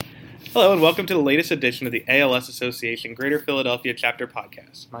Hello and welcome to the latest edition of the ALS Association Greater Philadelphia Chapter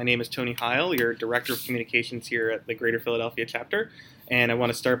Podcast. My name is Tony Heil, your Director of Communications here at the Greater Philadelphia Chapter, and I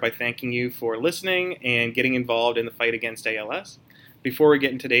want to start by thanking you for listening and getting involved in the fight against ALS. Before we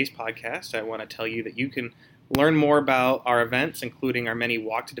get into today's podcast, I want to tell you that you can learn more about our events, including our many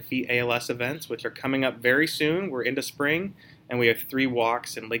Walk to Defeat ALS events, which are coming up very soon. We're into spring, and we have 3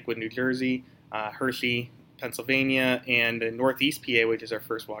 walks in Lakewood, New Jersey, Hershey, Pennsylvania, and in Northeast PA, which is our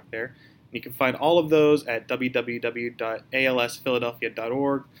first walk there. And you can find all of those at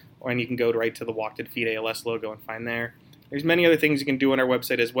www.alsphiladelphia.org, and you can go right to the Walk to Defeat ALS logo and find there. There's many other things you can do on our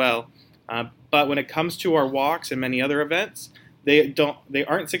website as well. But when it comes to our walks and many other events, they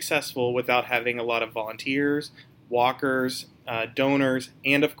aren't successful without having a lot of volunteers, walkers, donors,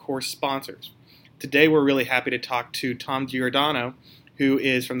 and of course sponsors. Today we're really happy to talk to Tom Giordano, who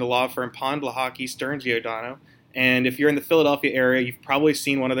is from the law firm Pond, Lehocky, Stern, Giordano. And if you're in the Philadelphia area, you've probably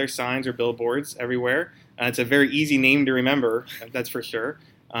seen one of their signs or billboards everywhere. It's a very easy name to remember, that's for sure.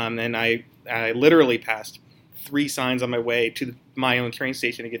 And I literally passed 3 signs on my way to my own train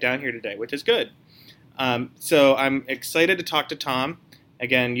station to get down here today, which is good. So I'm excited to talk to Tom.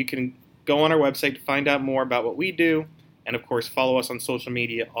 Again, you can go on our website to find out more about what we do. And, of course, follow us on social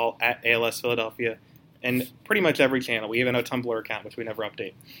media, all at ALS Philadelphia. And pretty much every channel. We even have a Tumblr account, which we never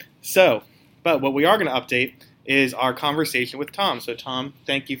update. But what we are going to update is our conversation with Tom. So, Tom,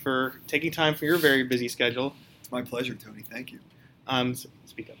 thank you for taking time from your very busy schedule. It's my pleasure, Tony. Thank you.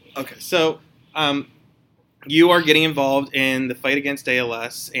 Speak up. Okay. So, you are getting involved in the fight against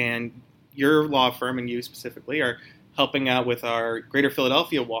ALS, and your law firm, and you specifically, are helping out with our Greater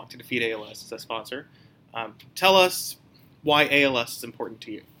Philadelphia Walk to Defeat ALS as a sponsor. Tell us why ALS is important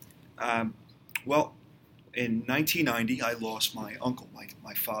to you. Well, in 1990, I lost my uncle,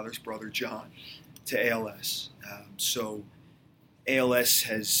 my father's brother, John, to ALS. So ALS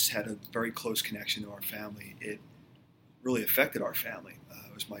has had a very close connection to our family. It really affected our family.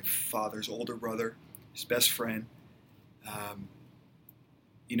 It was my father's older brother, his best friend.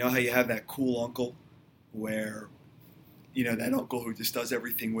 You know how you have that cool uncle where, that uncle who just does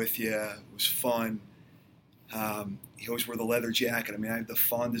everything with you. It was fun. He always wore the leather jacket. I mean, I have the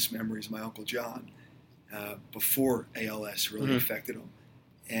fondest memories of my Uncle John before ALS really affected him.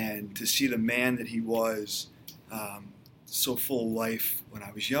 And to see the man that he was, so full of life when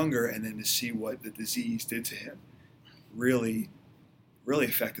I was younger, and then to see what the disease did to him, really, really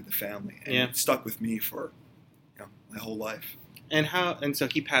affected the family. And it stuck with me for my whole life. And so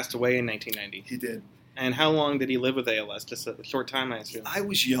he passed away in 1990. He did. And how long did he live with ALS? Just a short time, I assume. I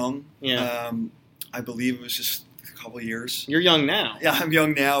was young. Yeah. I believe it was just a couple of years. You're young now. Yeah, I'm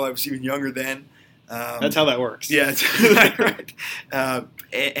young now. I was even younger then. That's how that works. Yeah, that's right.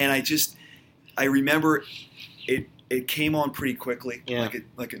 And I remember it came on pretty quickly,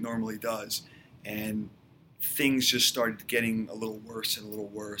 like it normally does, and things just started getting a little worse, and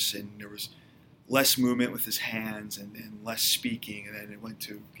there was less movement with his hands, and less speaking, and then it went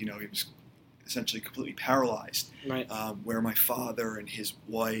to he was essentially completely paralyzed. Right. Where my father and his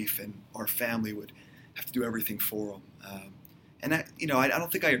wife and our family would have to do everything for him, and I don't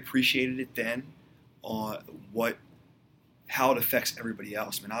think I appreciated it then. How it affects everybody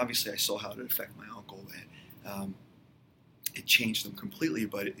else. I mean, obviously I saw how it affected my uncle. It changed them completely,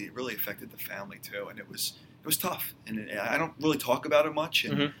 but it really affected the family too, and it was tough. And I don't really talk about it much,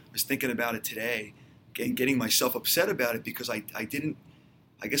 and I was thinking about it today, getting myself upset about it because I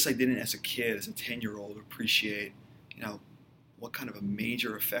guess I didn't as a kid, as a 10-year-old, appreciate, what kind of a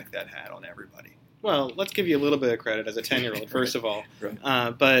major effect that had on everybody. Well, let's give you a little bit of credit as a 10-year-old, first of all.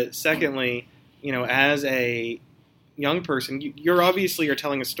 Right. But secondly, as a young person, you're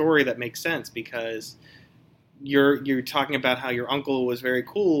telling a story that makes sense because you're talking about how your uncle was very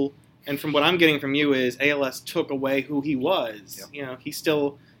cool, and from what I'm getting from you is ALS took away who he was. Yep. He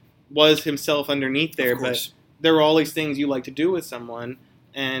still was himself underneath there, but there were all these things you like to do with someone,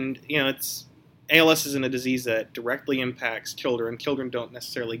 and ALS isn't a disease that directly impacts children. Children don't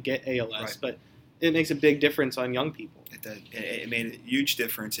necessarily get ALS, right. But it makes a big difference on young people. It made a huge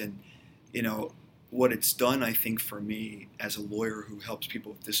difference, and what it's done, I think, for me as a lawyer who helps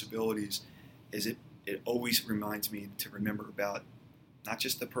people with disabilities is it always reminds me to remember about not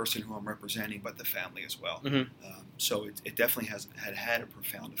just the person who I'm representing, but the family as well. Mm-hmm. So it definitely had a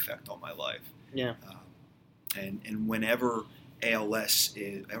profound effect on my life. Yeah. And whenever ever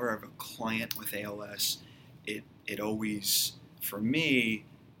have a client with ALS, it always, for me,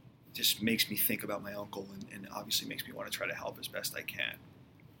 just makes me think about my uncle and obviously makes me want to try to help as best I can.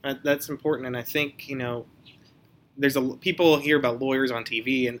 That's important, and I think, there's people hear about lawyers on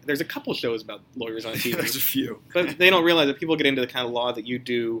TV, and there's a couple shows about lawyers on TV. There's a few. But they don't realize that people get into the kind of law that you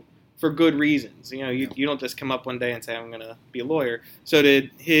do for good reasons. You don't just come up one day and say, I'm going to be a lawyer. So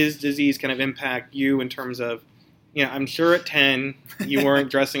did his disease kind of impact you in terms of, I'm sure at 10 you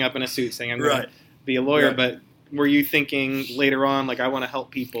weren't dressing up in a suit saying I'm going to be a lawyer, but were you thinking later on, like, I want to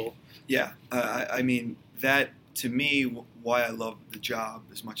help people? Yeah. I mean, that, to me, why I love the job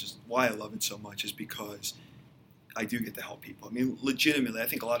as much as why I love it so much is because I do get to help people. I mean, legitimately, I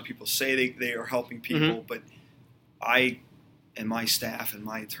think a lot of people say they are helping people, but I and my staff and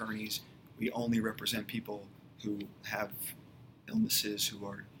my attorneys, we only represent people who have illnesses, who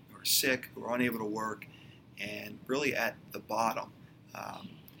are sick, who are unable to work, and really at the bottom.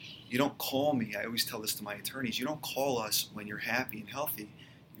 You don't call me. I always tell this to my attorneys. You don't call us when you're happy and healthy.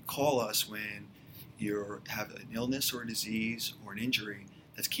 You call us when you have an illness or a disease or an injury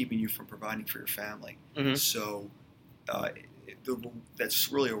that's keeping you from providing for your family. So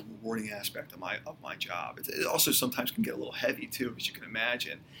that's really a rewarding aspect of my job. It also sometimes can get a little heavy too, as you can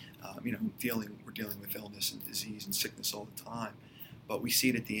imagine. We're dealing with illness and disease and sickness all the time, but we see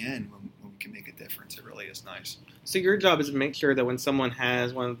it at the end when we can make a difference. It really is nice. So your job is to make sure that when someone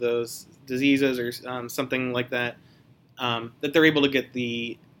has one of those diseases or something like that, that they're able to get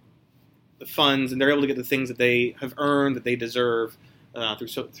the funds and they're able to get the things that they have earned, that they deserve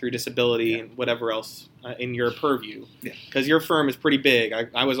through disability and whatever else in your purview. Because your firm is pretty big.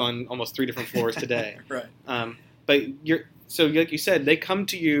 I was on almost 3 different floors today. But so like you said, they come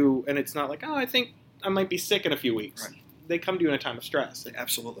to you and it's not like, I think I might be sick in a few weeks. They come to you in a time of stress.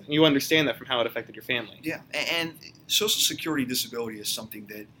 Absolutely. You understand that from how it affected your family. Yeah, and Social Security disability is something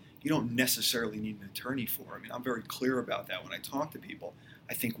that you don't necessarily need an attorney for. I mean, I'm very clear about that when I talk to people.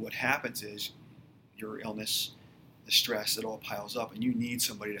 I think what happens is your illness, the stress, it all piles up, and you need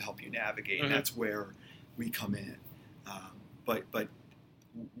somebody to help you navigate, and that's where we come in. But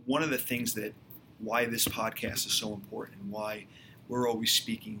one of the things why this podcast is so important and why we're always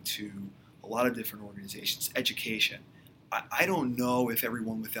speaking to a lot of different organizations, education. I don't know if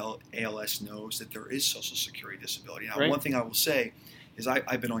everyone with ALS knows that there is Social Security disability. Now, one thing I will say is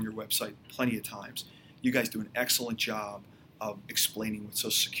I've been on your website plenty of times. You guys do an excellent job of explaining what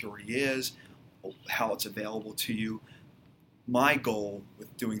Social Security is, how it's available to you. My goal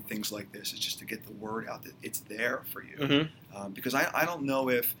with doing things like this is just to get the word out that it's there for you. Because I don't know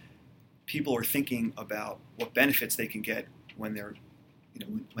if people are thinking about what benefits they can get when they're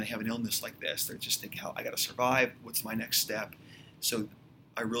when they have an illness like this. They're just thinking, how I got to survive, what's my next step? So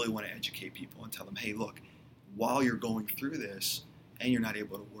I really want to educate people and tell them, hey, look, while you're going through this and you're not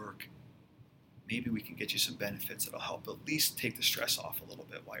able to work, maybe we can get you some benefits that'll help at least take the stress off a little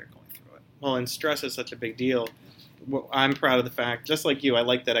bit while you're going through it. Well, and stress is such a big deal. I'm proud of the fact, just like you, I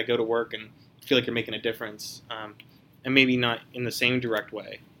like that I go to work and feel like you're making a difference, and maybe not in the same direct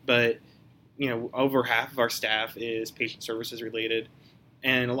way, but over half of our staff is patient services related.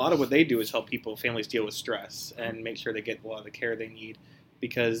 And a lot of what they do is help families deal with stress and make sure they get a lot of the care they need,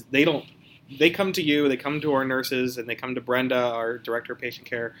 because they come to you, they come to our nurses, and they come to Brenda, our director of patient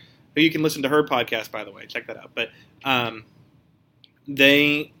care, who you can listen to her podcast, by the way, check that out. But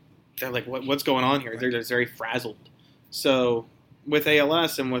they're like, what's going on here? They're just very frazzled. So with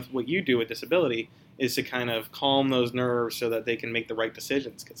ALS and with what you do with disability is to kind of calm those nerves so that they can make the right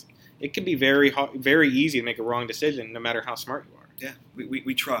decisions, because it can be very easy to make a wrong decision no matter how smart you are. Yeah,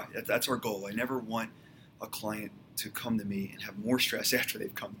 we try. That's our goal. I never want a client to come to me and have more stress after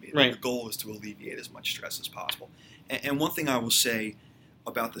they've come to me. The goal is to alleviate as much stress as possible. And one thing I will say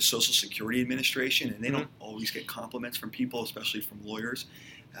about the Social Security Administration, and they don't always get compliments from people, especially from lawyers,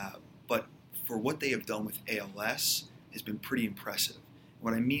 but for what they have done with ALS has been pretty impressive.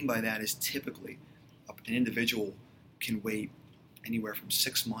 What I mean by that is typically an individual can wait anywhere from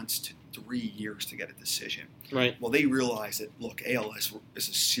 6 months to 3 years to get a decision. Well, they realize that, look, ALS is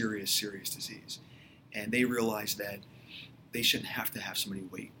a serious, serious disease. And they realize that they shouldn't have to have somebody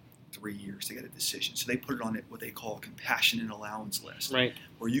wait 3 years to get a decision. So they put it on what they call a compassionate allowance list,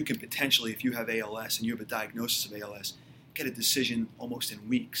 where you can potentially, if you have ALS and you have a diagnosis of ALS, get a decision almost in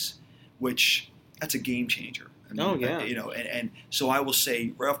weeks, which that's a game changer. And so I will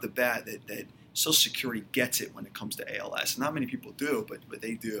say right off the bat that Social Security gets it when it comes to ALS. Not many people do, but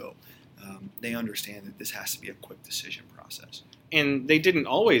they do. They understand that this has to be a quick decision process. And they didn't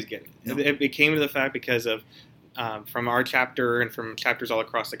always get it. It came to the fact because of, from our chapter and from chapters all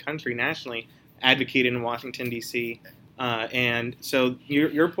across the country, nationally, advocated in Washington, D.C. And so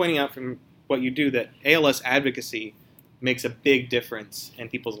you're pointing out from what you do that ALS advocacy makes a big difference in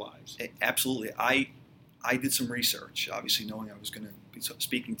people's lives. Absolutely. I did some research, obviously knowing I was going to be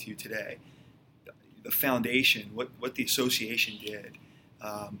speaking to you today. The foundation, what the association did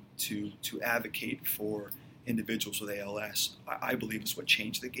to advocate for individuals with ALS, I believe is what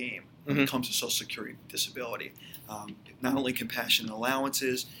changed the game when it comes to Social Security disability. Not only compassionate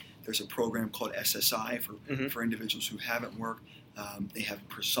allowances, there's a program called SSI for individuals who haven't worked. They have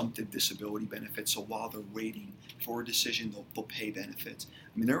presumptive disability benefits, so while they're waiting for a decision, they'll pay benefits.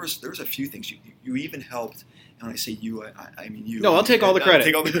 I mean, there was a few things. You even helped, and when I say you, I mean you. No, I'll take all the credit.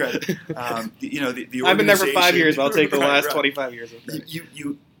 Take all the credit. The I've been there for 5 years, but I'll take the last right. 25 years of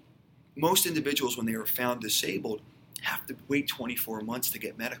credit. Most individuals, when they are found disabled, have to wait 24 months to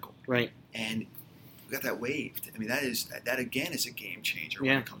get medical. Right. And we got that waived. I mean, that again is a game changer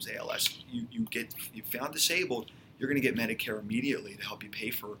when it comes to ALS. You found disabled, you're going to get Medicare immediately to help you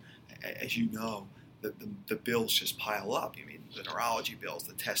pay for, as you know, the bills just pile up. I mean, the neurology bills,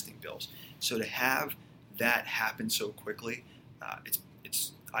 the testing bills. So to have that happen so quickly,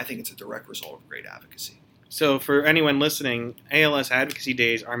 I think it's a direct result of great advocacy. So for anyone listening, ALS Advocacy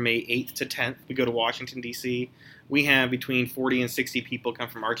Days are May 8th to 10th. We go to Washington, D.C. We have between 40 and 60 people come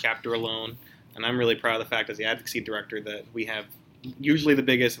from our chapter alone, and I'm really proud of the fact as the advocacy director that we have usually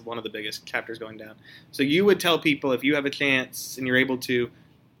one of the biggest chapters going down. So you would tell people, if you have a chance and you're able to,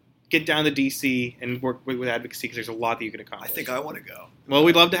 get down to D.C. and work with advocacy, because there's a lot that you can accomplish. I think I want to go. Well,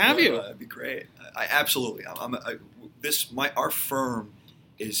 we'd love to have you. That'd be great. I absolutely. Our firm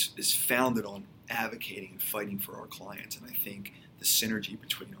is founded on advocating and fighting for our clients, and I think the synergy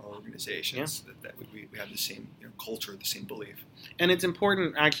between our organizations that we have the same culture, the same belief. And it's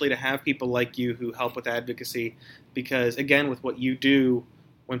important actually to have people like you who help with advocacy, because again, with what you do,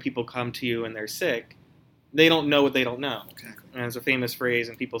 when people come to you and they're sick, they don't know what they don't know. Exactly. And it's a famous phrase,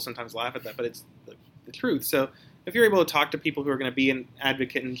 and people sometimes laugh at that, but it's the truth. So if you're able to talk to people who are going to be an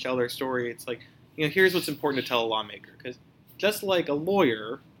advocate and tell their story, it's like, here's what's important to tell a lawmaker. Because just like a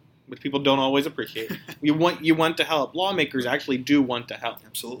lawyer, which people don't always appreciate, you want to help. Lawmakers actually do want to help.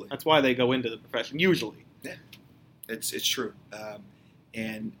 Absolutely. That's why they go into the profession, usually. Yeah, it's true.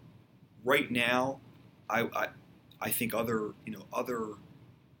 And right now, I think other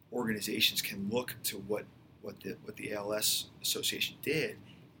organizations can look to what the ALS Association did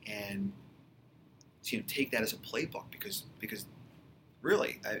and take that as a playbook, because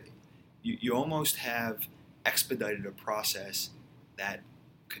really you almost have expedited a process that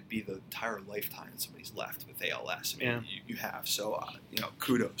could be the entire lifetime that somebody's left with ALS. I mean, you have. So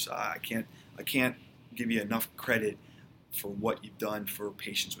kudos. I can't give you enough credit for what you've done for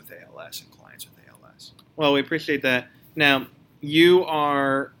patients with ALS and clients with ALS. Well, we appreciate that. Now,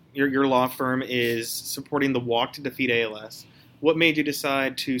 your law firm is supporting the Walk to Defeat ALS. What made you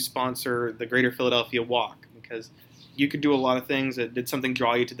decide to sponsor the Greater Philadelphia Walk? Because you could do a lot of things. Did something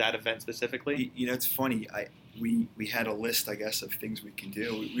draw you to that event specifically? It's funny. We had a list, I guess, of things we can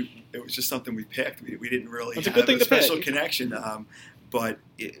do. It was just something we picked. We didn't really have a special connection. But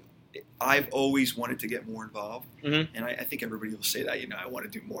I've always wanted to get more involved. Mm-hmm. And I think everybody will say that, I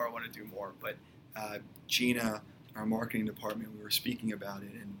want to do more. But Gina, our marketing department, we were speaking about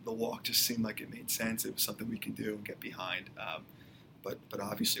it, and the walk just seemed like it made sense. It was something we could do and get behind. But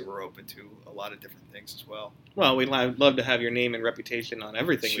obviously we're open to a lot of different things as well. Well, we'd love to have your name and reputation on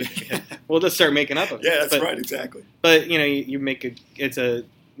everything we do. We'll just start making up of it. Yeah, that's right, exactly. But, it's a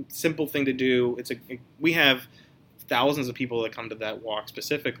simple thing to do. We have thousands of people that come to that walk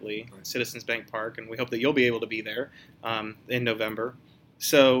specifically, right. Citizens Bank Park, and we hope that you'll be able to be there in November.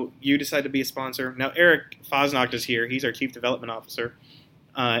 So you decide to be a sponsor. Now, Eric Fosnacht is here. He's our Chief Development Officer,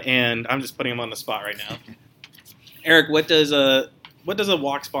 and I'm just putting him on the spot right now. Eric, what does a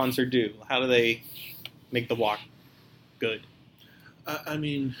walk sponsor do? How do they make the walk good?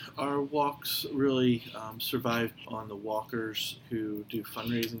 Our walks really survive on the walkers who do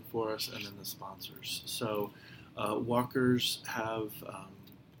fundraising for us and then the sponsors. So walkers have,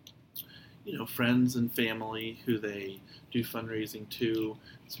 friends and family who they do fundraising to.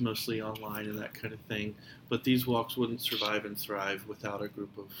 It's mostly online and that kind of thing. But these walks wouldn't survive and thrive without a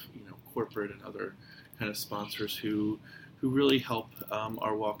group of, corporate and other kind of sponsors who really help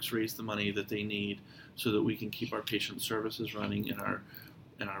our walks raise the money that they need so that we can keep our patient services running and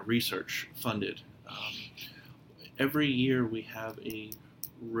our research funded. Every year we have a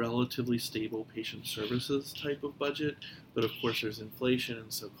relatively stable patient services type of budget, but of course there's inflation,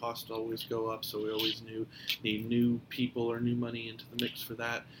 and so costs always go up, so we always need new people or new money into the mix for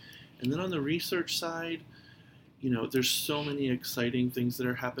that. And then on the research side, there's so many exciting things that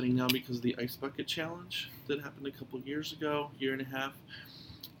are happening now because of the Ice Bucket Challenge that happened a couple years ago, year and a half.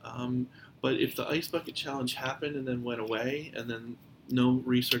 But if the Ice Bucket Challenge happened and then went away and then no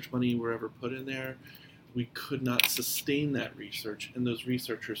research money were ever put in there, we could not sustain that research and those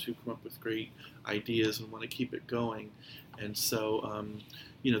researchers who come up with great ideas and want to keep it going. And so,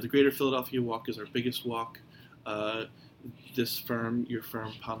 the Greater Philadelphia Walk is our biggest walk. this firm, your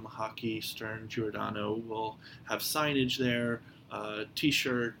firm, Palmahaki, Stern, Giordano, will have signage there,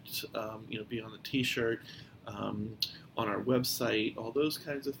 T-shirts, be on the T-shirt, on our website, all those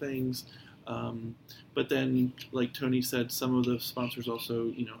kinds of things. But then, like Tony said, some of the sponsors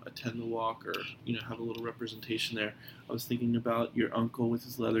also, attend the walk or, have a little representation there. I was thinking about your uncle with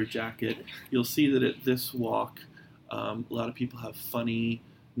his leather jacket. You'll see that at this walk, a lot of people have funny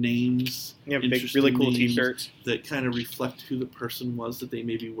names, big, really cool names T-shirts that kind of reflect who the person was that they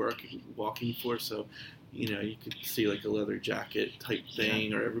may be walking for. So, you could see like a leather jacket type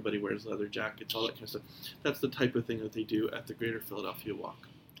thing, or everybody wears leather jackets, all that kind of stuff. That's the type of thing that they do at the Greater Philadelphia Walk.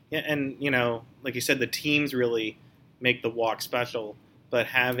 Yeah, and like you said, the teams really make the walk special. But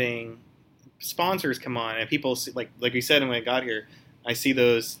having sponsors come on and people see, like you said, when I got here, I see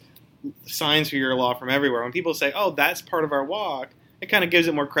those signs for your law firm everywhere. When people say, "Oh, that's part of our walk," it kind of gives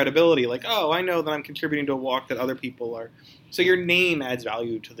it more credibility. Like, "Oh, I know that I'm contributing to a walk that other people are." So your name adds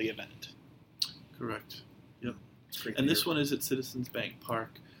value to the event. Correct. Yep. And this one is at Citizens Bank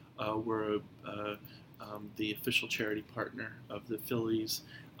Park. We're the official charity partner of the Phillies,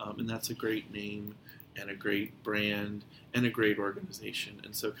 and that's a great name and a great brand and a great organization.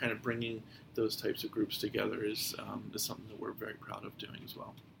 And so kind of bringing those types of groups together is something that we're very proud of doing as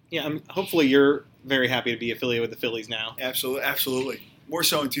well. Yeah, hopefully you're very happy to be affiliated with the Phillies now. Absolutely. More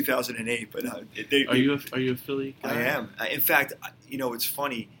so in 2008, but are you a Philly guy? I am. In fact, it's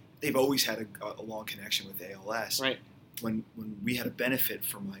funny. They've always had a long connection with ALS. Right. When we had a benefit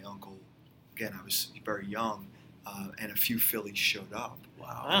for my uncle, again, I was very young, and a few Phillies showed up.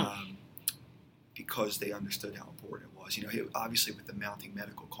 Wow. Because they understood how important it was. Obviously with the mounting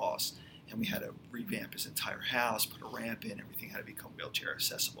medical costs, and we had to revamp his entire house, put a ramp in, everything had to become wheelchair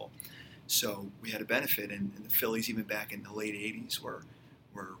accessible. So we had a benefit, and the Phillies, even back in the late 80s, were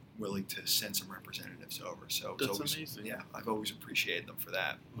willing to send some representatives over. So that's always, amazing. Yeah, I've always appreciated them for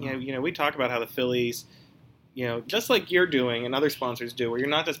that. Yeah, we talk about how the Phillies, just like you're doing and other sponsors do, where you're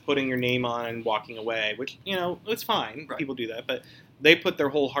not just putting your name on and walking away, which, it's fine. Right. People do that, but they put their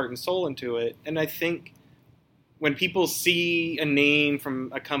whole heart and soul into it. And I think when people see a name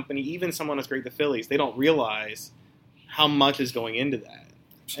from a company, even someone as great as the Phillies, they don't realize how much is going into that.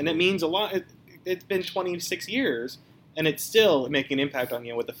 Absolutely. And it means a lot. It's been 26 years, and it's still making an impact on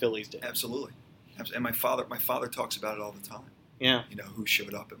what the Phillies did. Absolutely. And my father talks about it all the time. Yeah. Who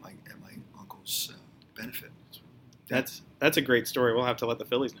showed up at my uncle's benefit. That's a great story. We'll have to let the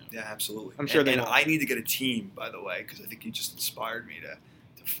Phillies know. Yeah, absolutely. I'm sure they and will. I need to get a team, by the way, because I think you just inspired me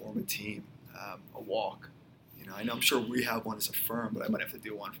to form a team, a walk. I'm sure we have one as a firm, but I might have to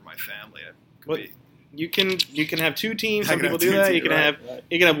do one for my family. You can have two teams. I Some can people have do two that. teams,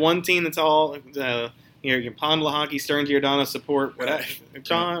 You can have one team that's all your Palmahaki, Stern, Giordano support. Whatever.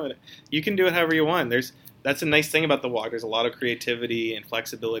 John, you can do it however you want. That's a nice thing about the walk. There's a lot of creativity and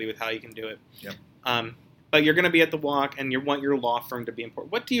flexibility with how you can do it. Yep. But you're going to be at the walk, and you want your law firm to be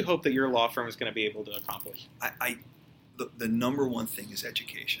important. What do you hope that your law firm is going to be able to accomplish? The number one thing is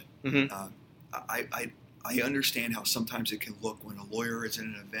education. Mm-hmm. I understand how sometimes it can look when a lawyer is in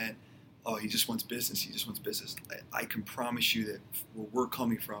an event. Oh, he just wants business. I can promise you that where we're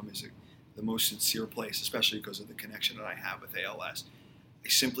coming from is the most sincere place, especially because of the connection that I have with ALS. I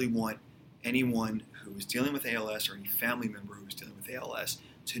simply want anyone who is dealing with ALS or any family member who is dealing with ALS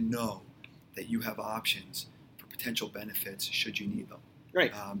to know that you have options for potential benefits should you need them.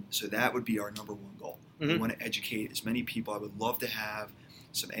 Right. So that would be our number one goal. Mm-hmm. We want to educate as many people. I would love to have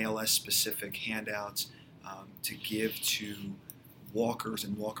some ALS-specific handouts to give to walkers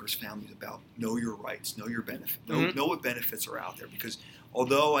and walkers' families about know your rights, know your benefits, know what benefits are out there. Because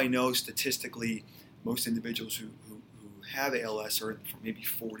although I know statistically most individuals who have ALS are from maybe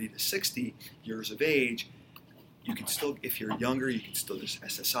 40 to 60 years of age, you can still, if you're younger, there's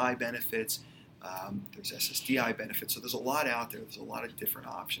SSI benefits, there's SSDI benefits. So there's a lot out there. There's a lot of different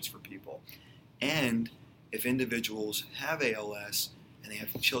options for people. And if individuals have ALS and they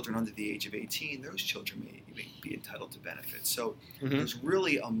have children under the age of 18, those children may be entitled to benefits. So there's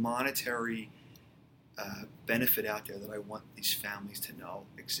really a monetary benefit out there that I want these families to know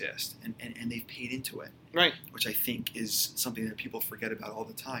exist. And they've paid into it. Right. Which I think is something that people forget about all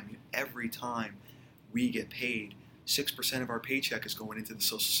the time. Every time we get paid, 6% of our paycheck is going into the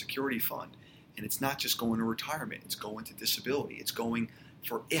Social Security Fund. And it's not just going to retirement. It's going to disability. It's going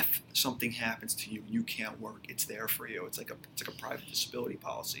for if something happens to you, you can't work. It's there for you. It's like a private disability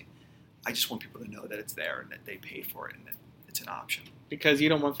policy. I just want people to know that it's there and that they paid for it and that it's an option. Because you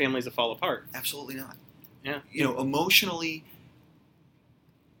don't want families to fall apart. Absolutely not. Yeah. Emotionally,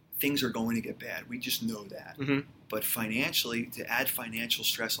 things are going to get bad. We just know that. Mm-hmm. But financially, to add financial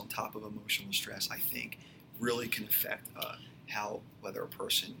stress on top of emotional stress, I think really can affect whether a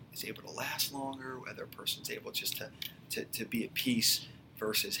person is able to last longer, whether a person's able just to be at peace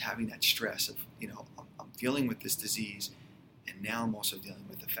versus having that stress of, I'm dealing with this disease, and now I'm also dealing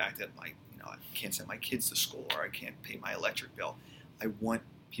with the fact that I can't send my kids to school, or I can't pay my electric bill. I want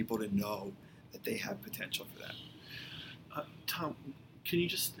people to know that they have potential for that. Tom, can you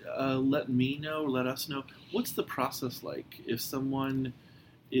just let us know, what's the process like if someone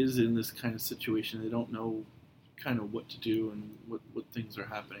is in this kind of situation, they don't know kind of what to do and what things are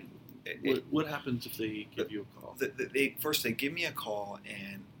happening? What happens if they give you a call? First, they give me a call,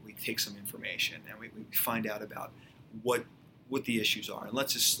 and we take some information, and we find out about what the issues are. And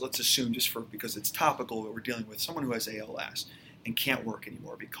let's assume, because it's topical, that we're dealing with someone who has ALS and can't work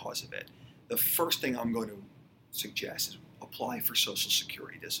anymore because of it. The first thing I'm going to suggest is apply for Social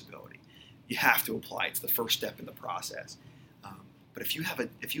Security disability. You have to apply. It's the first step in the process. But if you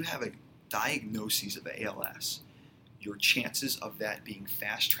have a diagnosis of ALS, your chances of that being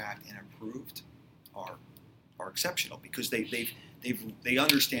fast-tracked and approved are exceptional, because they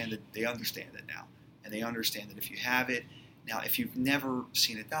understand it. They understand it now, and they understand that if you have it now, if you've never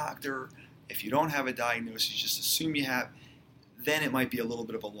seen a doctor, if you don't have a diagnosis, just assume you have, then it might be a little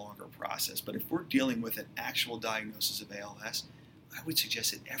bit of a longer process. But if we're dealing with an actual diagnosis of ALS, I would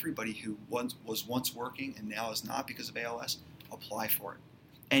suggest that everybody who was once working and now is not because of ALS, apply for it.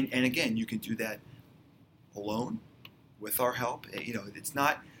 And again, you can do that alone with our help. It's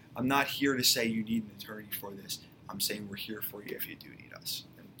not. I'm not here to say you need an attorney for this. I'm saying we're here for you if you do need us.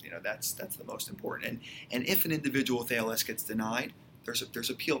 And that's the most important. And if an individual with ALS gets denied, there's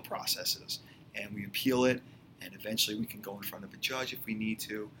appeal processes, and we appeal it, and eventually we can go in front of a judge if we need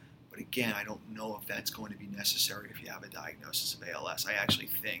to. But again, I don't know if that's going to be necessary if you have a diagnosis of ALS. I actually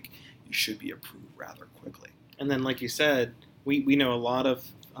think you should be approved rather quickly. And then, like you said, we know a lot of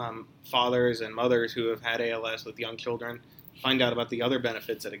fathers and mothers who have had ALS with young children find out about the other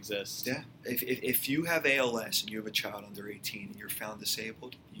benefits that exist. Yeah. If you have ALS and you have a child under 18 and you're found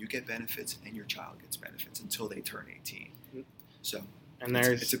disabled, you get benefits and your child gets benefits until they turn 18. So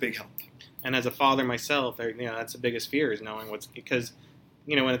it's a big help. And as a father myself, that's the biggest fear, is knowing because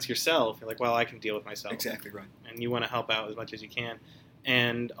when it's yourself, you're like, well, I can deal with myself. Exactly right. And you want to help out as much as you can.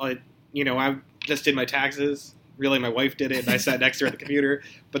 And I just did my taxes. Really, my wife did it, and I sat next to her at the computer.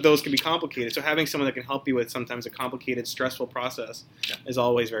 But those can be complicated. So having someone that can help you with sometimes a complicated, stressful process is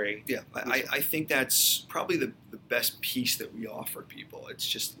always very useful. I think that's probably the best piece that we offer people. It's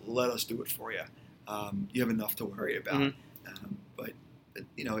just, let us do it for you. You have enough to worry about. Mm-hmm. But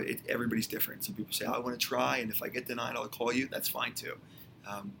everybody's different. Some people say, I want to try, and if I get denied, I'll call you. That's fine too.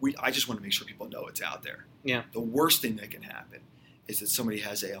 I just want to make sure people know it's out there. Yeah. The worst thing that can happen is that somebody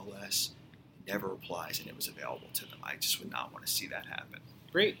has ALS, never applies, and it was available to them. I just would not want to see that happen.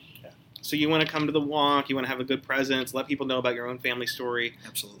 Great. Yeah. So you want to come to the walk, you want to have a good presence, let people know about your own family story.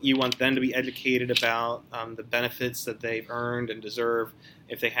 Absolutely. You want them to be educated about the benefits that they've earned and deserve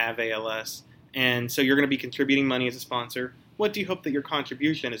if they have ALS. And so you're going to be contributing money as a sponsor. What do you hope that your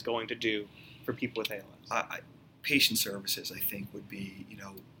contribution is going to do for people with ALS? Patient services, I think, would be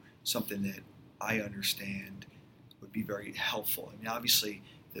something that I understand would be very helpful. I mean, obviously,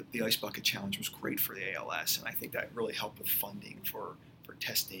 the Ice Bucket Challenge was great for the ALS, and I think that really helped with funding for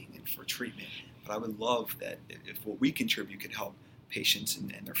testing and for treatment. But I would love that if what we contribute could help patients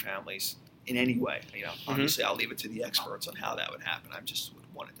and their families in any way. Obviously, I'll leave it to the experts on how that would happen. I just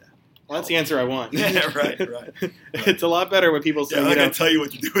wanted to. Well, that's the answer I want. Yeah, right. It's a lot better when people say, I'm not going to tell you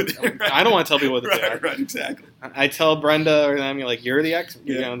what to do with it. Right? I don't want to tell people what to do. Right, exactly. I tell Brenda or them, you're the expert.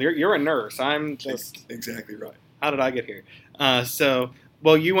 Yeah. You're a nurse. I'm just... Exactly right. How did I get here?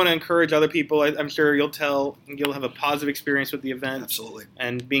 Well, you want to encourage other people. I'm sure you'll have a positive experience with the event. Absolutely.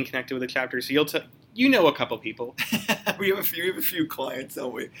 And being connected with the chapter. So you'll a couple people. we have a few clients,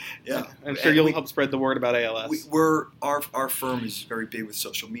 don't we? Yeah. I'm sure you'll help spread the word about ALS. Our firm is very big with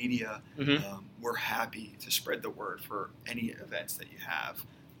social media. Mm-hmm. We're happy to spread the word for any events that you have.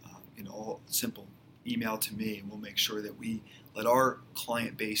 Simple email to me, and we'll make sure that we let our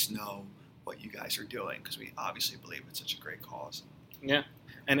client base know what you guys are doing, because we obviously believe it's such a great cause. Yeah.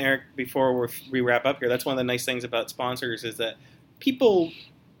 And Eric, before we wrap up here, that's one of the nice things about sponsors is that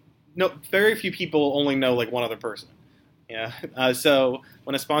very few people only know like one other person. Yeah. So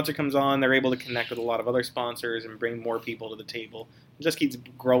when a sponsor comes on, they're able to connect with a lot of other sponsors and bring more people to the table. It just keeps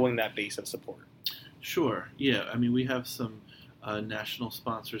growing that base of support. Sure. Yeah. I mean, we have some national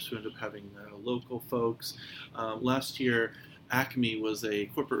sponsors who end up having local folks. Last year, Acme was a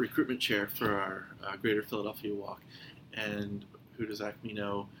corporate recruitment chair for our Greater Philadelphia Walk. And who does Acme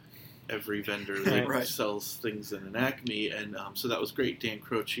know? every vendor that Right. sells things in an Acme, and so that was great. Dan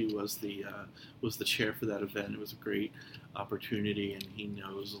Croce was the chair for that event. It was a great opportunity, and he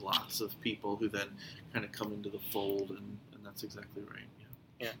knows lots of people who then kind of come into the fold, and that's exactly right.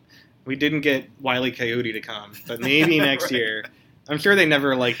 Yeah. We didn't get Wile E. Coyote to come, but maybe next Right. year. I'm sure they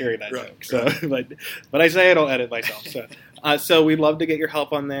never hearing that Right, joke. So, right. but I say I don't edit myself. So we'd love to get your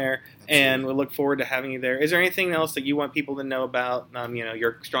help on there, and Absolutely. we look forward to having you there. Is there anything else that you want people to know about?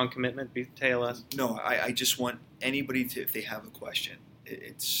 Your strong commitment to ALS. No, I just want anybody to, if they have a question,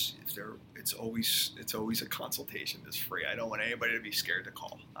 it's always a consultation that's free. I don't want anybody to be scared to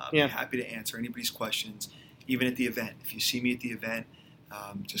call. Yeah. I'm happy to answer anybody's questions, even at the event. If you see me at the event,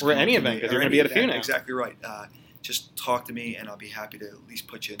 just Or at come up any to event, me, 'cause or you're gonna any be at a few event. now. Exactly right. Just talk to me, and I'll be happy to at least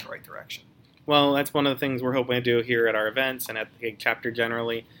put you in the right direction. Well, that's one of the things we're hoping to do here at our events and at the chapter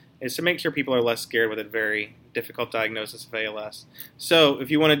generally, is to make sure people are less scared with a very difficult diagnosis of ALS. So if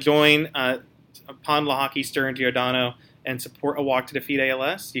you want to join Pond Lahaki, Stern, Giordano, and support A Walk to Defeat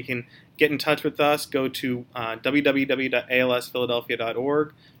ALS, you can get in touch with us. Go to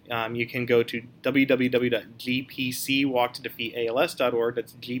www.alsphiladelphia.org. You can go to www.gpcwalktodefeatals.org.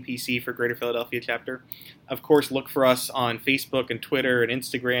 That's GPC for Greater Philadelphia Chapter. Of course, look for us on Facebook and Twitter and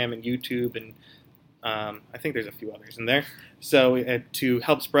Instagram and YouTube, and I think there's a few others in there. So to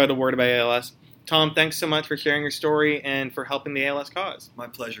help spread the word about ALS. Tom, thanks so much for sharing your story and for helping the ALS cause. My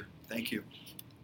pleasure. Thank you.